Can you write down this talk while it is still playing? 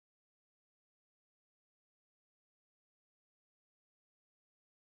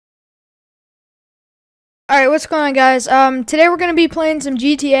Alright, what's going on, guys? Today we're gonna be playing some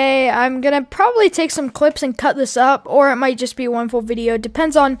GTA. I'm gonna probably take some clips and cut this up, or it might just be one full video.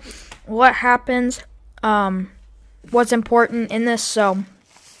 Depends on what happens, what's important in this. So,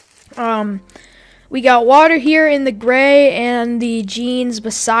 we got water here in the gray and the jeans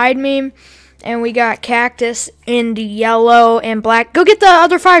beside me, and we got cactus in the yellow and black. Go get the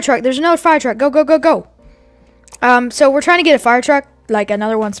other fire truck. There's another fire truck. Go, go, go, go. So we're trying to get a fire truck, like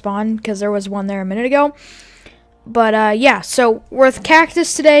another one spawned, because there was one there a minute ago. But yeah, so we're with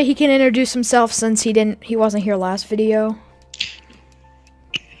Cactus today. He can introduce himself since he wasn't here last video.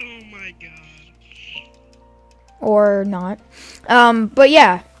 Oh my god. Or not. But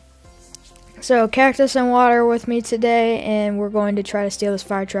yeah. So Cactus and Water with me today, and we're going to try to steal this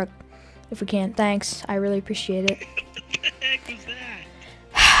fire truck if we can. Thanks. I really appreciate it. What the heck was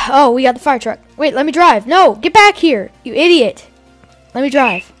that? Oh, we got the fire truck. Wait, let me drive. No, get back here, you idiot. Let me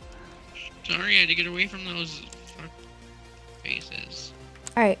drive. Sorry, I had to get away from those faces.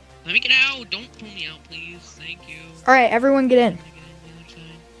 Alright. Let me get out. Don't pull me out, please. Thank you. Alright, everyone get in.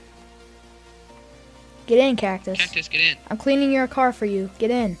 Get in, Cactus. Cactus, get in. I'm cleaning your car for you.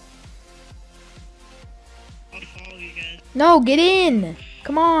 Get in. I'll follow you guys. No, get in.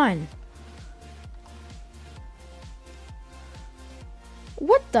 Come on.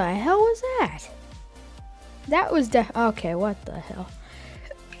 What the hell was that? That was okay, what the hell?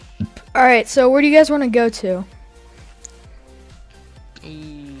 Alright, so where do you guys want to go to?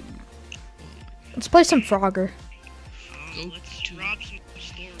 Let's play some Frogger. Let's rob some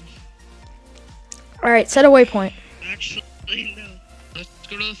stores. Alright, set a waypoint. Actually, no. Let's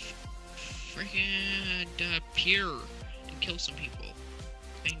go to the freaking pier and kill some people.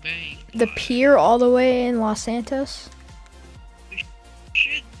 Bang, bang. The pier all the way in Los Santos? We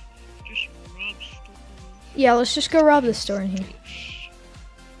should just rob stores. Yeah, let's just go rob the store in here.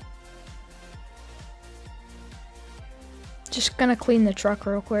 Just gonna clean the truck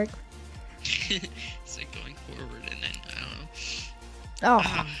real quick. It's like going forward and then, I don't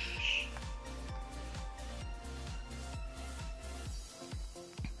know. Oh.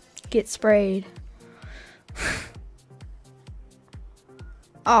 Get sprayed.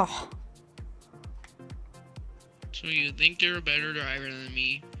 Oh. So you think you're a better driver than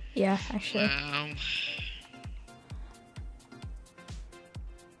me? Yeah, actually. Wow.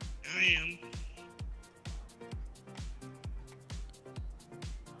 I am.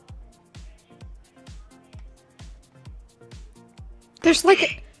 There's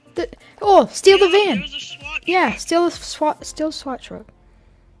like oh, steal the van. There was a SWAT Yeah, truck. steal the SWAT truck.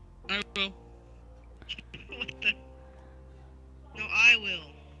 I will. What the? No, I will.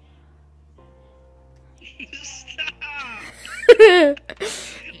 Stop! What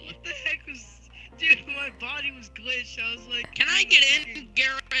the heck was... Dude, my body was glitched. I was like... Can I get in,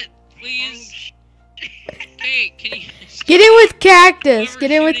 Garrett, please? Hey, can you... Get in with Cactus.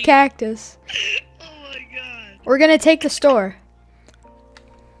 Get in with Cactus. Oh my god. We're gonna take the store.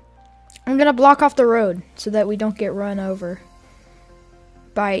 I'm gonna block off the road so that we don't get run over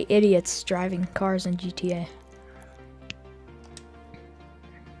by idiots driving cars in GTA.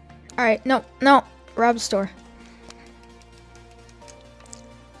 Alright, no, rob the store.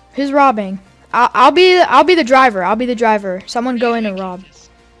 Who's robbing? I'll be the driver. I'll be the driver. Someone go in and rob.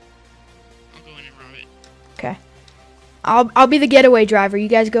 I'll go in and rob it. Okay. I'll be the getaway driver. You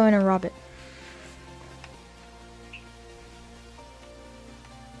guys go in and rob it.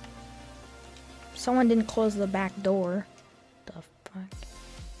 Someone didn't close the back door. The fuck?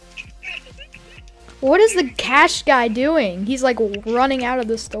 What is the cash guy doing? He's like running out of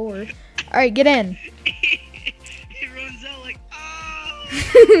the store. Alright, get in. He runs out like,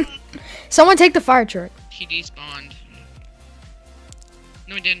 oh! Someone take the fire truck. He despawned.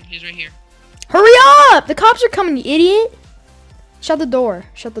 No, he didn't. He's right here. Hurry up! The cops are coming, you idiot! Shut the door.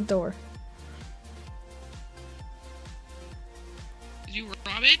 Shut the door. Did you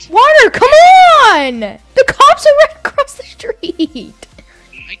rob it? Water, come on! The cops are right across the street.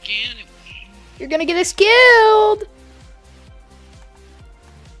 I can't. You're gonna get us killed.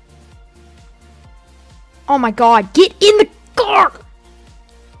 Oh my god, get in the car!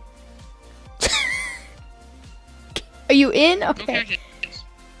 Are you in? Okay.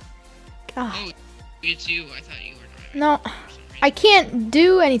 Oh, it's you. I thought you were driving. No, I can't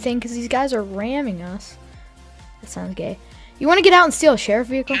do anything because these guys are ramming us. That sounds gay. You want to get out and steal a sheriff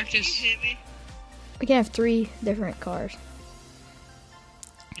vehicle? Cactus hit me. We can have 3 different cars.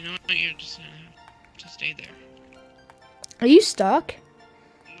 You know what? You're just gonna have to stay there. Are you stuck?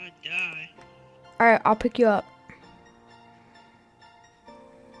 I'm gonna die. Alright, I'll pick you up.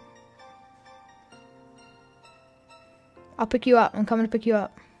 I'll pick you up. I'm coming to pick you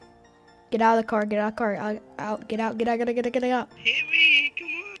up. Get out of the car. Get out of the car. Out. Get out. Get out. Get out. Hit me. Come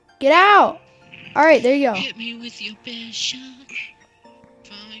on. Get out. All right, there you go. Hit me with your best shot.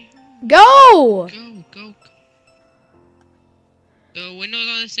 Fire. Go. Go. The windows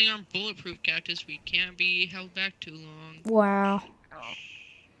on this thing are bulletproof, Cactus. We can't be held back too long. Wow.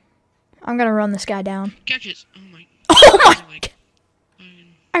 I'm gonna run this guy down. Cactus. Oh my. Oh my.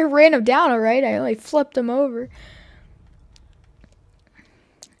 I ran him down, alright? I only flipped him over.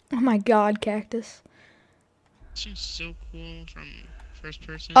 Oh my god, Cactus. This is so cool from first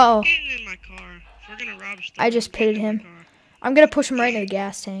person. Uh-oh. Getting in my car. If we're gonna rob stuff, I just pitted him. I'm gonna push him right into the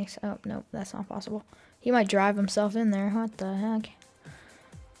gas tanks. Oh, nope, that's not possible. He might drive himself in there. What the heck?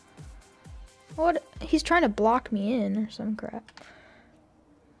 What? He's trying to block me in or some crap.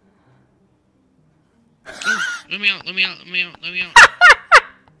 Let me out. Too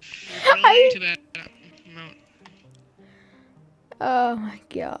bad. I'm out. Oh my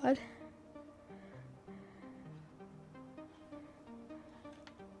god.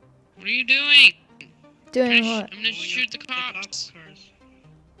 What are you doing? Doing what? I'm gonna shoot the cops.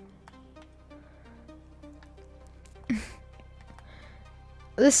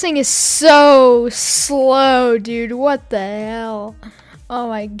 This thing is so slow, dude. What the hell? Oh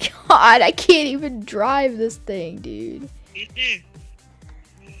my god, I can't even drive this thing, dude.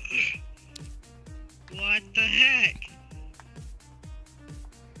 What the heck?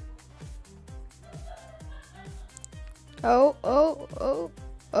 Oh.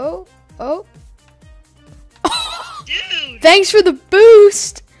 Dude! Thanks for the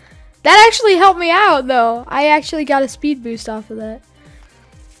boost! That actually helped me out, though. I actually got a speed boost off of that.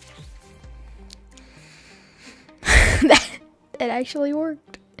 It actually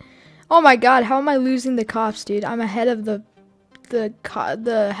worked. Oh my god, how am I losing the cops, dude? I'm ahead of the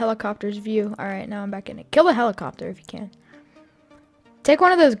helicopter's view. Alright, now I'm back in it. Kill the helicopter if you can. Take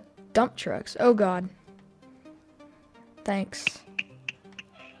one of those dump trucks. Oh god. Thanks.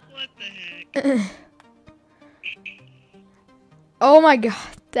 What the heck? Oh my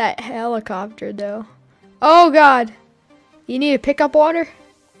god, that helicopter though. Oh god. You need to pick up water?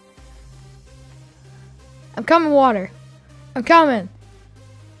 I'm coming, water. I'm coming.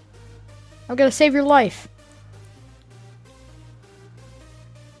 I'm gonna save your life.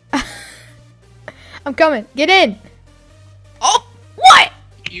 I'm coming. Get in. Oh, what?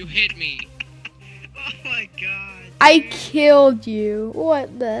 You hit me. Oh my god. Dude. I killed you.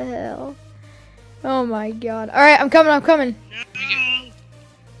 What the hell? Oh my god. All right, I'm coming. No.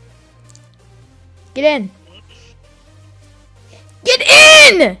 Get in. Whoops. Get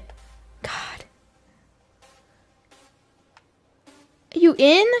in! God. Are you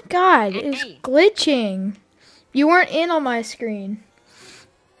in? God, it was glitching. You weren't in on my screen.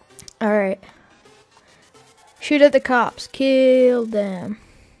 Alright. Shoot at the cops. Kill them.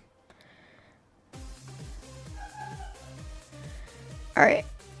 Alright.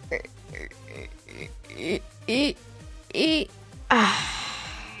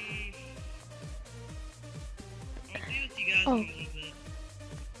 Oh.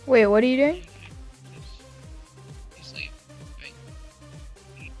 Wait, what are you doing?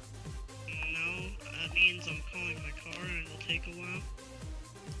 No, that means I'm calling my car and it'll take a while.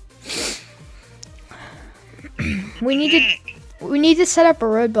 We need to set up a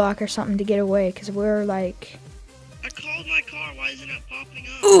roadblock or something to get away, because we're like... I called my car, why isn't it popping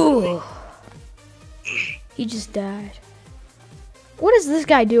up? Ooh! He just died. What is this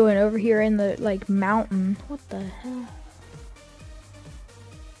guy doing over here in the, like, mountain? What the hell?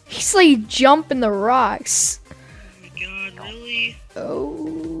 He's like jumping the rocks. Oh my god, really?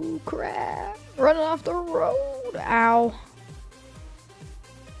 Oh crap. Running off the road. Ow.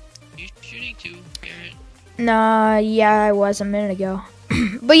 You shooting too, Garrett? Nah, yeah, I was a minute ago.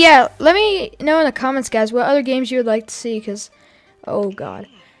 But yeah, let me know in the comments, guys, what other games you would like to see, because, oh god.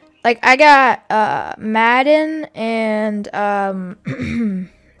 Like, I got Madden and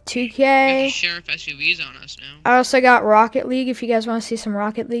 2K. Sheriff SUVs on us now. I also got Rocket League if you guys want to see some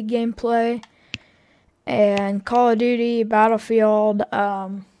Rocket League gameplay. And Call of Duty, Battlefield,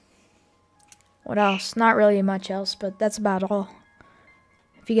 what else? Not really much else, but that's about all.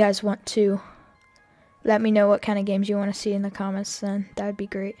 If you guys want to let me know what kind of games you want to see in the comments, then that would be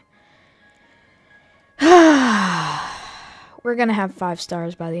great. We're going to have 5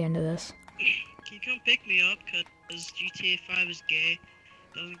 stars by the end of this. Can you come pick me up, because GTA 5 is gay.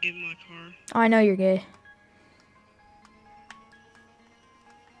 Doesn't give my car. Oh, I know you're gay.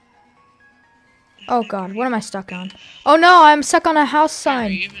 Oh god, what am I stuck on? Oh no, I'm stuck on a house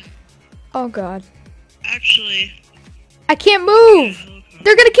sign. Oh god. Actually, I can't move.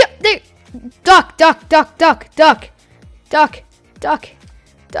 They're gonna kill. Duck.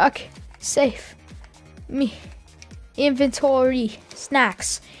 Safe. Me. Inventory.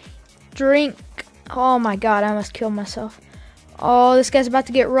 Snacks. Drink. Oh my god, I almost killed myself. Oh, this guy's about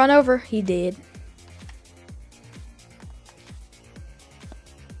to get run over. He did.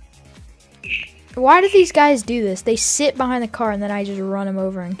 Why do these guys do this? They sit behind the car and then I just run them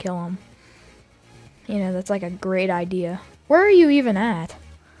over and kill them. You know, that's like a great idea. Where are you even at?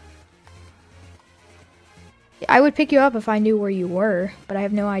 I would pick you up if I knew where you were, but I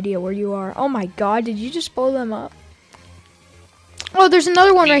have no idea where you are. Oh my god, did you just blow them up? Oh, there's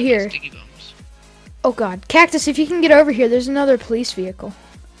another one right here. Oh god. Cactus, if you can get over here, there's another police vehicle.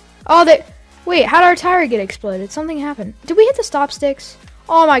 Oh, wait, how did our tire get exploded? Something happened. Did we hit the stop sticks?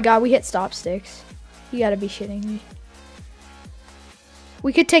 Oh my god, we hit stop sticks. You gotta be shitting me.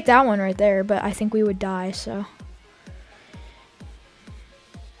 We could take that one right there, but I think we would die, so.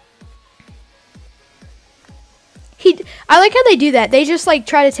 I like how they do that. They just like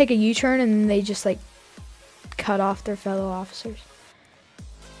try to take a U-turn and then they just like cut off their fellow officers.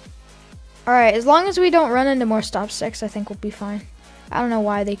 Alright, as long as we don't run into more stop sticks, I think we'll be fine. I don't know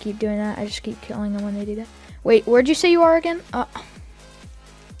why they keep doing that. I just keep killing them when they do that. Wait, where'd you say you are again?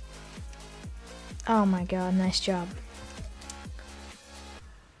 Oh my god, nice job.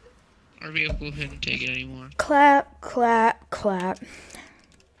 Our vehicle couldn't take it anymore. Clap, clap, clap.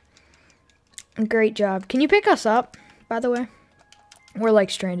 Great job. Can you pick us up, by the way? We're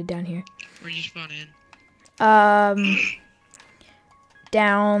like stranded down here. Where'd you spawn in?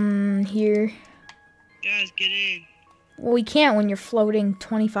 Down here. Guys, get in. Well, we can't when you're floating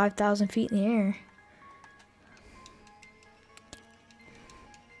 25,000 feet in the air.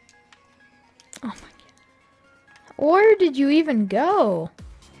 Oh my god. Where did you even go?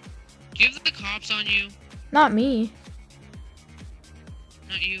 Do you have the cops on you? Not me.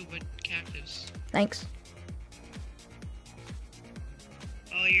 Not you, but Cactus. Thanks.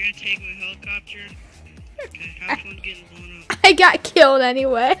 Oh, you're gonna take my helicopter? Okay, have fun getting blown up. I got killed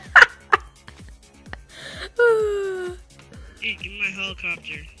anyway. Hey, give me my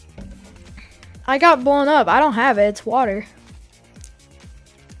helicopter. I got blown up. I don't have it. It's water.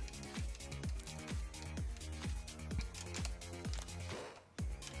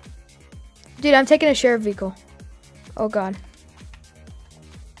 Dude, I'm taking a sheriff vehicle. Oh god.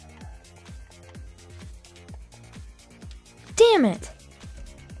 Damn it.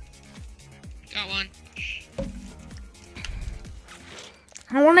 Got one.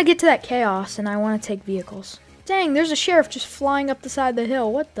 I want to get to that chaos and I want to take vehicles. Dang, there's a sheriff just flying up the side of the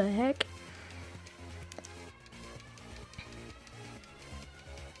hill. What the heck?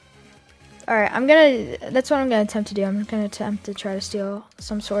 Alright, that's what I'm going to attempt to do. I'm going to attempt to try to steal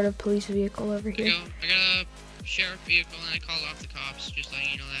some sort of police vehicle over here. I got a sheriff vehicle and I called off the cops, just letting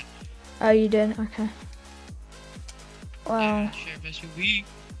you know that. Oh, you did? Okay. Well, yeah, sheriff SUV.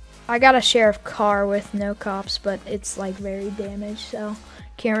 I got a sheriff car with no cops, but it's like very damaged, so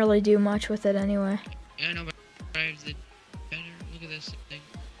can't really do much with it anyway. Yeah, I know, but drives it better. Look at this thing.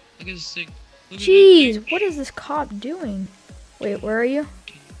 Look at this thing. Jeez, what is this cop doing? Wait, where are you?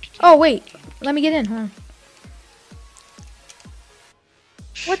 Oh, wait. Let me get in, huh?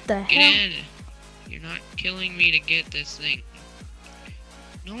 What the hell? Get in. You're not killing me to get this thing.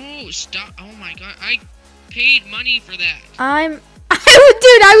 No, stop. Oh my god. I paid money for that.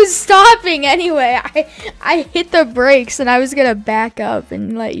 Dude, I was stopping anyway. I hit the brakes and I was gonna back up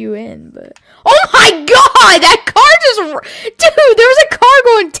and let you in, but oh my god, that car just, dude, there was a car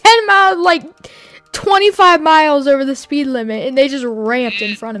going 10 miles, like 25 miles over the speed limit, and they just ramped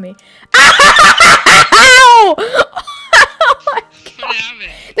in front of me. Ow! Oh my god.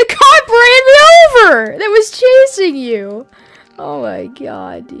 The cop ran me over that was chasing you. Oh my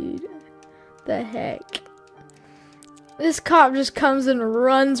god, dude. The heck. This cop just comes and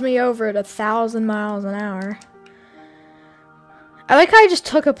runs me over at 1,000 miles an hour. I like how I just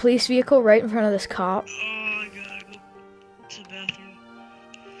took a police vehicle right in front of this cop. Oh, I gotta go to the bathroom.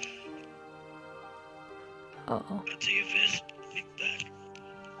 Uh-oh. I'll take a fist. Take that.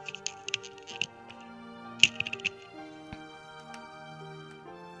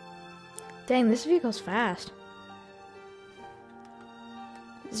 Dang, this vehicle's fast.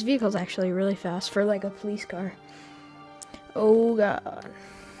 This vehicle's actually really fast for like a police car. Oh god.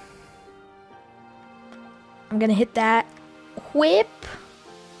 I'm gonna hit that whip.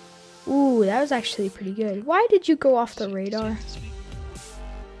 Ooh, that was actually pretty good. Why did you go off the radar?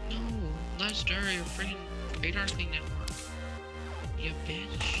 No, last year your freaking radar thing didn't work. You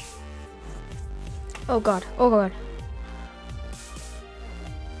bitch. Oh god, oh god.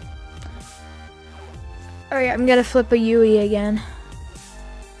 Alright, I'm gonna flip a Yui again.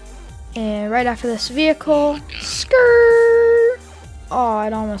 And right after this vehicle, skirt. Oh,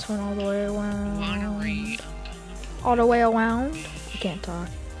 it almost went all the way around. Winery. All the way around? I can't talk.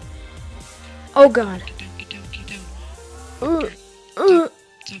 Oh god. Get down, get down. What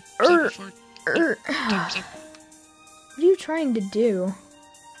are you trying to do?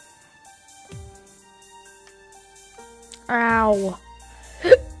 Ow.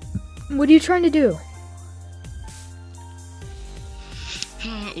 What are you trying to do?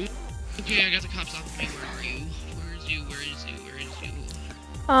 Okay, I got the cops off me. Where are you? Where is you?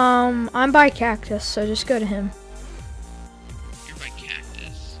 I'm by Cactus, so just go to him. You're by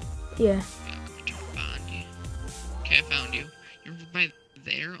Cactus. Yeah. Yeah, I'll go to find you. Okay, I found you. You're by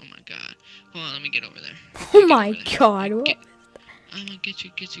there? Oh my god. Hold on, let me get over there. Oh my god. What? I'm gonna get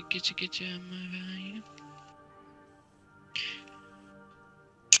you.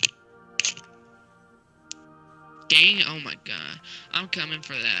 Dang, oh my god. I'm coming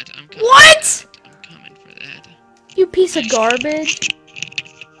for that. What? I'm coming for that. You piece of garbage.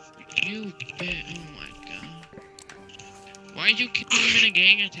 You bit. Oh my god. Why'd you kill him in a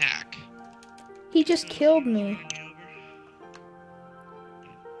gang attack? He just killed me.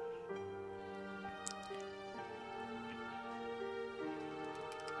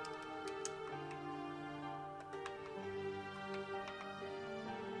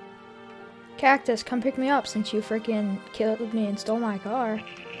 Cactus, come pick me up since you freaking killed me and stole my car.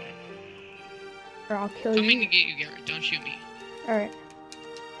 Or I'll kill you. I'm coming to get you, Garrett. Don't shoot me. Alright.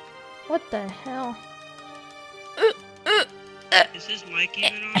 What the hell? Is his mic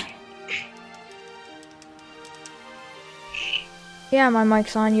even on? Yeah, my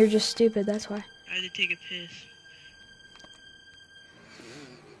mic's on. You're just stupid, that's why. I had to take a piss.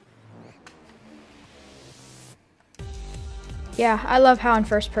 Yeah, I love how in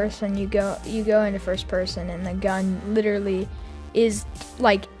first person you go into first person and the gun literally is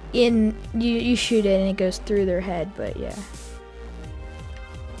like in you shoot it and it goes through their head, but yeah.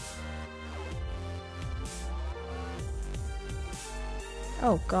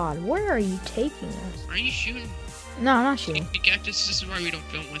 Oh god, where are you taking us? Are you shooting? No, I'm not shooting. Cactus, this is why we don't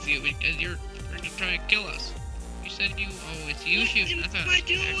film with you, because you're trying to kill us. You said you, oh, it's you shooting. What am I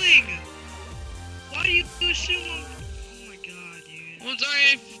doing? Why do you assume I'm... Oh my god, dude. Well,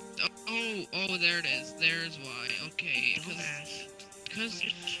 sorry, oh, there it is. There's why. Okay, because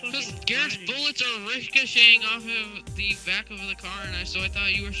Garrett's bullets are ricocheting off of the back of the car, and so I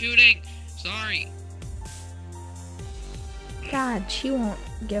thought you were shooting. Sorry. God, she won't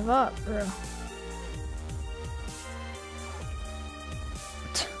give up, bro.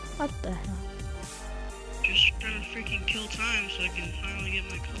 What the hell? Just trying to freaking kill time so I can finally get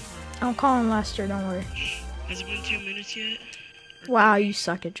my car. I'm calling Lester, don't worry. Has it been 2 minutes yet? Wow, you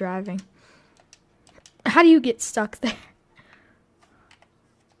suck at driving. How do you get stuck there?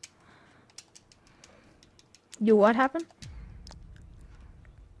 You what happened?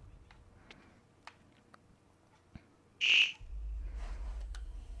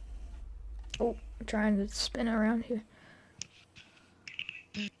 Oh, I'm trying to spin around here.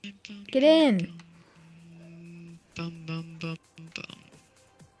 Get in!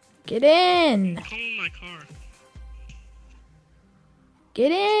 Get in! I'm calling my car.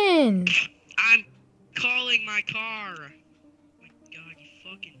 Get in! I'm calling my car! Oh my god, you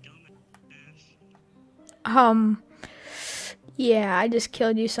fucking dumbass. Yeah, I just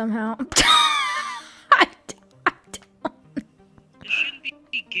killed you somehow. It shouldn't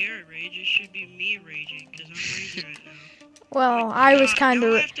be Garrett rage, it should be me raging, because I'm raging right now. Well, I was kind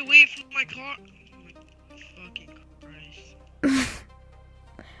of... I have to wait for my car. Oh my fucking Christ.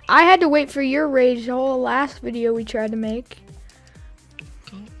 I had to wait for your rage the whole last video we tried to make.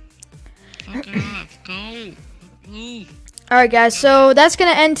 Go. Fuck off. Go. Move. Alright guys, so that's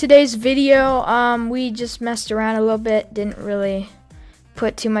gonna end today's video. We just messed around a little bit, didn't really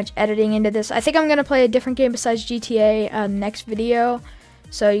put too much editing into this. I think I'm gonna play a different game besides GTA next video,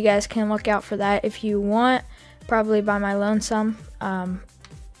 so you guys can look out for that if you want. Probably by my lonesome.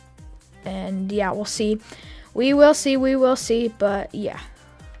 And yeah, we'll see. We will see, but yeah.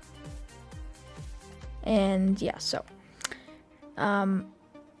 And yeah, so I'm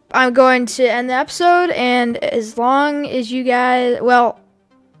going to end the episode, and as long as you guys, well,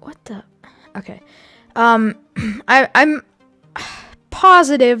 what the, okay, I'm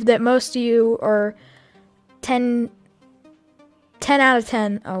positive that most of you are 10 out of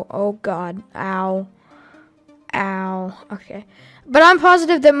 10. Oh god, ow, okay, but I'm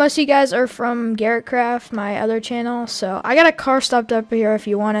positive that most of you guys are from Garrett Craft, my other channel. So I got a car stopped up here if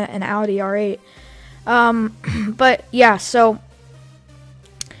you want an Audi R8. But yeah, so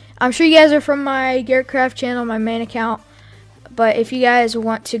I'm sure you guys are from my Garrett Craft channel, my main account. But if you guys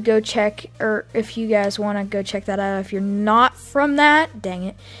want to go check, or if you guys want to go check that out, if you're not from that, dang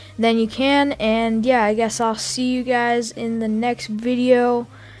it, then you can. And yeah, I guess I'll see you guys in the next video.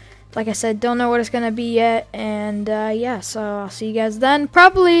 Like I said, don't know what it's going to be yet. And yeah, so I'll see you guys then.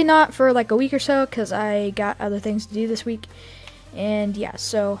 Probably not for like a week or so, because I got other things to do this week. And yeah,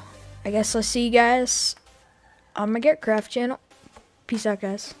 so I guess I'll see you guys on my Garrett Craft channel. Peace out,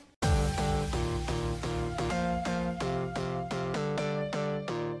 guys.